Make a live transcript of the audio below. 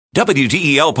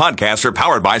WDEL podcasts are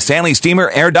powered by Stanley Steamer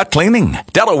Air Duct Cleaning,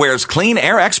 Delaware's clean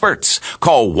air experts.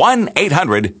 Call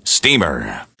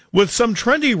 1-800-STEAMER. With some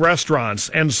trendy restaurants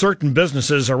and certain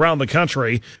businesses around the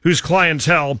country whose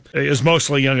clientele is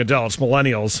mostly young adults,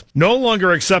 millennials, no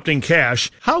longer accepting cash,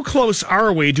 how close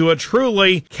are we to a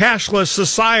truly cashless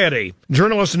society?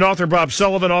 Journalist and author Bob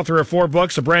Sullivan, author of 4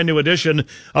 books, a brand new edition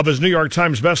of his New York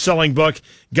Times best-selling book,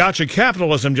 Gotcha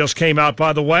Capitalism, just came out,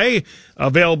 by the way,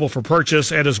 available for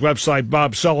purchase at his website,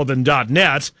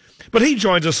 bobsullivan.net. But he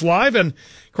joins us live, and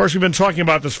of course, we've been talking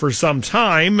about this for some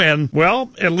time, and,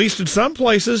 well, at least in some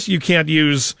places, you can't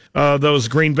use those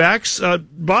greenbacks.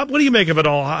 Bob, what do you make of it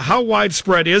all? How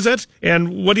widespread is it,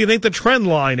 and what do you think the trend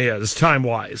line is,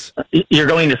 time-wise? You're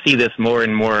going to see this more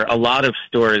and more. A lot of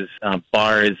stores,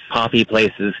 bars, coffee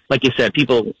places, like you said,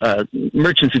 people,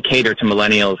 merchants who cater to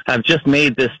millennials have just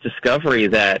made this discovery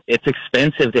that it's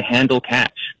expensive to handle cash.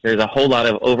 There's a whole lot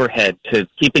of overhead to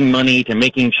keeping money, to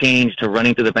making change, to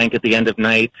running to the bank at the end of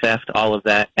night, theft, all of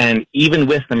that. And even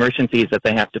with the merchant fees that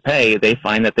they have to pay, they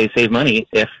find that they save money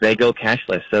if they go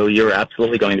cashless. So you're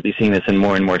absolutely going to be seeing this in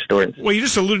more and more stores. Well, you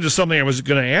just alluded to something I was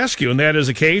going to ask you, and that is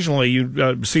occasionally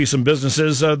you see some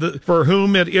businesses for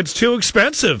whom it's too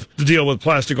expensive to deal with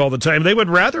plastic all the time. They would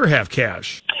rather have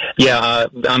cash. Yeah,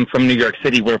 I'm from New York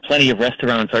City, where plenty of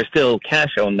restaurants are still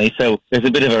cash only, so there's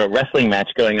a bit of a wrestling match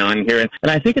going on here.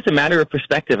 And I think it's a matter of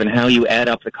perspective and how you add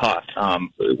up the cost.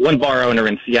 One bar owner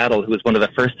in Seattle, who was one of the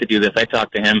first to do this, I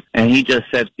talked to him, and he just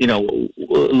said,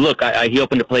 look, he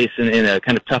opened a place in a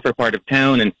kind of tougher part of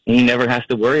town, and he never has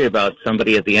to worry about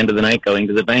somebody at the end of the night going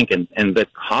to the bank. And the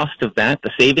cost of that,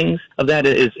 the savings of that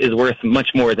is worth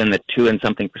much more than the 2 and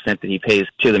something percent that he pays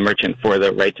to the merchant for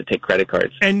the right to take credit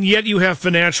cards. And yet you have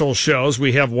financial shows.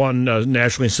 We have one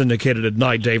nationally syndicated at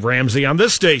night, Dave Ramsey, on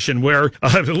this station, where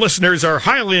listeners are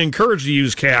highly encouraged to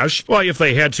use cash. Well, if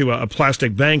they had to, a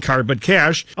plastic bank card, but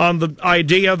cash, on the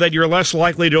idea that you're less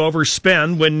likely to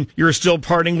overspend when you're still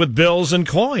parting with bills and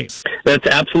coins. That's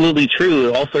absolutely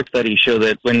true. All sorts of studies show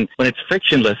that when it's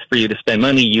frictionless for you to spend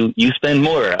money, you spend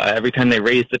more. Every time they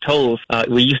raise the tolls,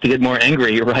 we used to get more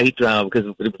angry, right? Because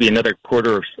it would be another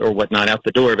quarter or whatnot out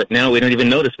the door. But now we don't even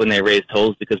notice when they raise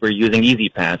tolls because we're using Easy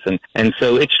Pass. And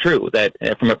so it's true that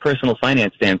from a personal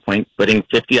finance standpoint, putting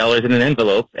 $50 in an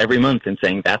envelope every month and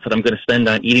saying that's what I'm going to spend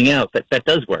on eating out, that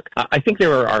does work. I think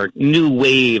there are new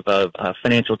wave of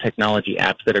financial technology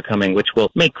apps that are coming, which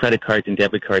will make credit cards and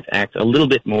debit cards act a little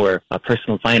bit more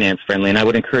personal finance friendly. And I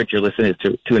would encourage your listeners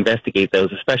to investigate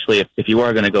those, especially if you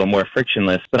are going to go more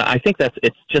frictionless. But I think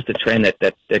it's just a trend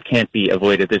that can't be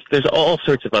avoided. There's all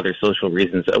sorts of other social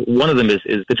reasons. One of them is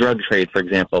the drug trade, for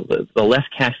example. The less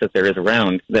cash that there is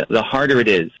around, the harder it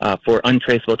is for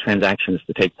untraceable transactions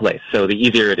to take place. So the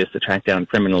easier it is to track down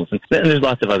criminals. And there's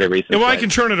lots of other reasons. Well, I can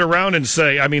turn it around and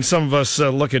say, I mean, some of us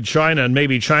look at China, and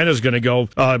maybe China's going to go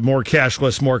more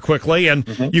cashless more quickly. And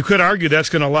you could argue that's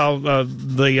going to allow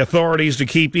the authorities to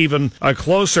keep even a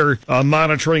closer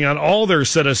monitoring on all their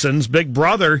citizens, Big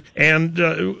Brother.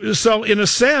 And so, in a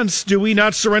sense, do we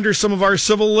not surrender some of our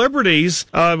civil liberties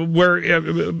where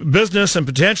business and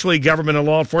potentially government and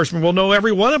law enforcement will know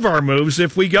every one of our moves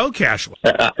if we go cashless?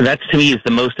 That, to me, is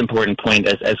the most important point.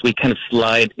 As we kind of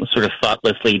slide sort of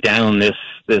thoughtlessly down this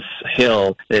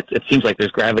hill, it seems like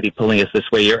there's gravity pulling us this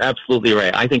way. You're absolutely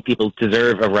right. I think people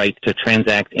deserve a right to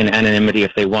transact in anonymity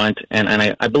if they want, and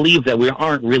I believe that we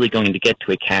aren't really going to get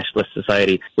to a cashless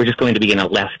society. We're just going to be in a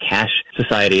less cash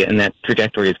society, and that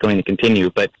trajectory is going to continue.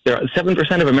 But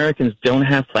 7% of Americans don't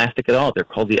have plastic at all. They're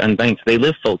called the unbanked. They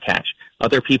live full cash.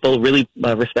 Other people really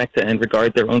respect and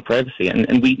regard their own privacy,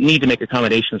 and we need to make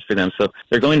accommodations for them. So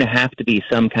they're going to have to be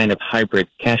some kind of hybrid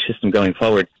cash system going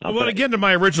forward. Well, again, to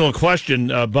my original question,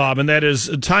 Bob, and that is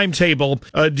timetable.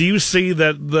 Do you see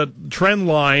that the trend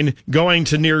line going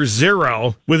to near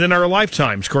zero within our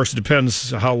lifetimes? Of course, it depends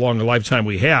how long a lifetime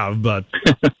we have, but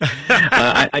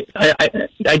I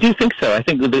do think so. I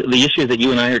think the issues that you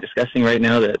and I are discussing right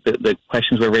now, the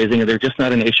questions we're raising, they're just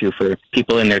not an issue for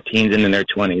people in their teens and in their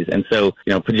 20s, and so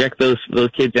project those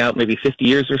kids out maybe 50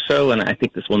 years or so, and I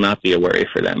think this will not be a worry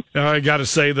for them. I got to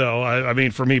say, though, I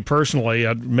mean, for me personally,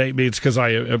 maybe it's because I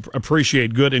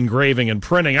appreciate good engraving and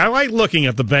printing. I like looking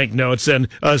at the banknotes and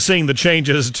seeing the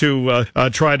changes to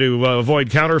try to avoid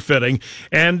counterfeiting.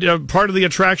 And part of the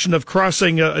attraction of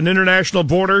crossing an international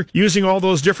border using all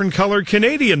those different colored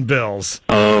Canadian bills.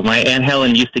 Oh, my Aunt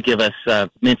Helen used to give us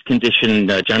mint condition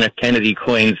John F. Kennedy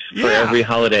coins for every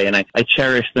holiday, and I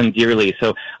cherish them dearly.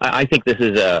 So I think this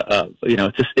is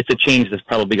it's a change that's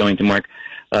probably going to mark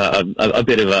a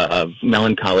bit of a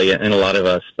melancholy in a lot of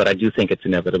us, but I do think it's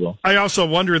inevitable. I also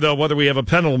wonder, though, whether we have a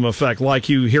pendulum effect, like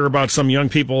you hear about some young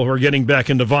people who are getting back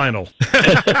into vinyl.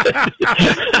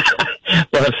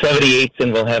 We'll have 78s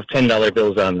and we'll have $10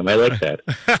 bills on them. I like that.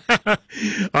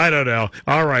 I don't know.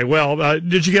 All right. Well,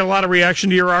 did you get a lot of reaction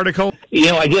to your article?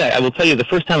 I did. I will tell you, the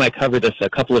first time I covered this a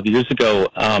couple of years ago,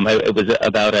 it was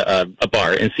about a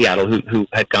bar in Seattle who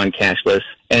had gone cashless.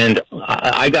 And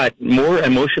I got more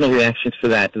emotional reactions for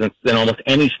that than almost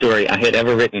any story I had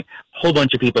ever written. A whole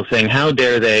bunch of people saying, how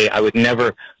dare they? I would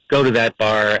never go to that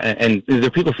bar. And there are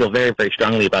people who feel very, very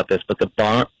strongly about this. But the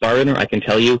bar owner, I can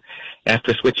tell you,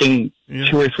 after switching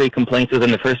 2 or 3 complaints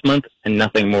within the first month and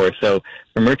nothing more. So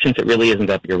for merchants, it really isn't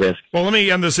up your risk. Well, let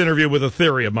me end this interview with a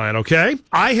theory of mine, okay?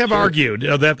 I have argued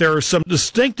that there are some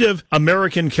distinctive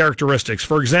American characteristics.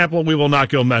 For example, we will not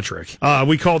go metric.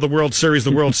 We call the World Series,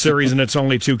 and it's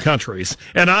only 2 countries.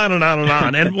 And on and on and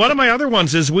on. And one of my other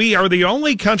ones is we are the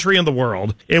only country in the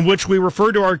world in which we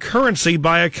refer to our currency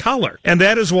by a color. And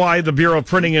that is why the Bureau of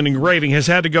Printing and Engraving has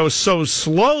had to go so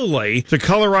slowly to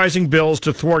colorizing bills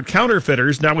to thwart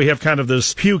counterfeiters. Now we have kind of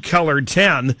this pew-colored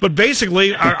 10. But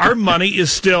basically, our money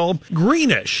is still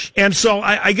greenish. And so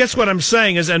I guess what I'm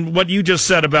saying is, and what you just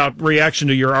said about reaction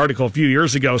to your article a few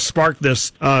years ago sparked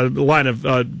this line of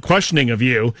questioning of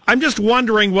you. I'm just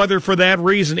wondering whether for that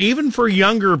reason, even for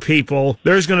younger people,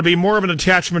 there's going to be more of an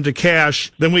attachment to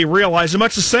cash than we realize, in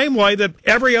much the same way that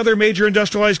every other major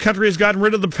industrialized country has gotten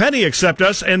rid of the penny except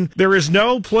us, and there is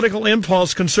no political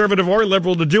impulse, conservative or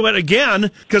liberal, to do it again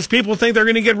because people think they're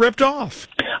going to get ripped off.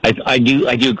 I do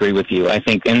agree with you. I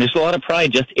think, and there's a lot of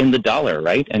pride just in the dollar,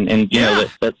 right? And know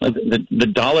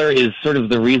the dollar is sort of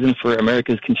the reason for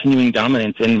America's continuing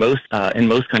dominance in most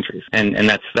countries, and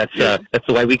that's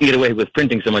the way we can get away with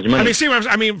printing so much money.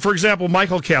 I mean, for example,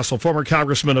 Michael Castle, former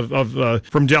congressman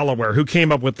from Delaware, who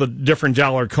came up with the different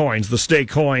dollar coins, the state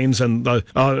coins, and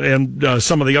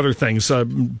some of the other things,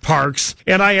 parks.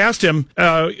 And I asked him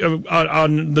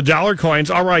on the dollar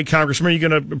coins, all right, Congressman, are you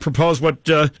going to propose what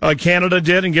Canada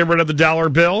did and get rid of the dollar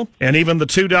bill and even the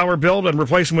 $2 bill and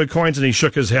replace them with coins? And he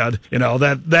shook his head.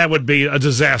 That would be a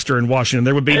disaster in Washington.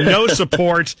 There would be no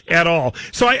support at all.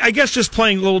 So I guess just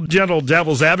playing a little gentle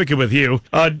devil's advocate with you,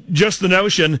 just the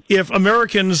notion, if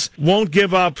Americans won't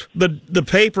give up the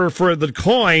paper for the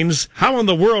coins, how in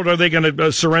the world are they going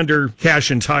to surrender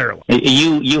cash entirely?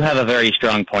 You have a very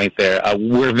strong point there.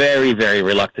 We're very, very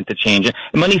reluctant to change.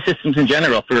 Money systems in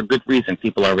general, for a good reason,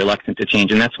 people are reluctant to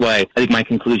change. And that's why I think my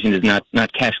conclusion is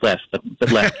not cash less,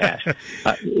 but less cash.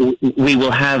 We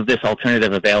will have this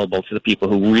alternative available to the people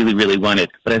who really, really want it.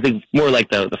 But I think more like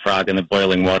the frog in the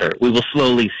boiling water. We will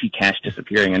slowly see cash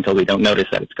disappearing until we don't notice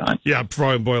that it's gone. Yeah,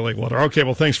 frog in boiling water. Okay,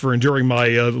 well, thanks for enduring my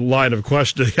line of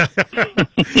questioning.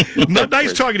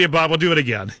 Nice talking to you, Bob. We'll do it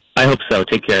again. I hope so.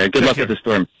 Take care. Good luck with the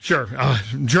storm. Sure.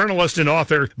 Journalist and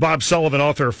author Bob Sullivan,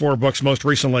 author of 4 books, most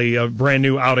recently brand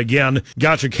new out again.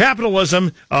 Gotcha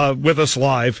Capitalism, with us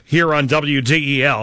live here on WDEL.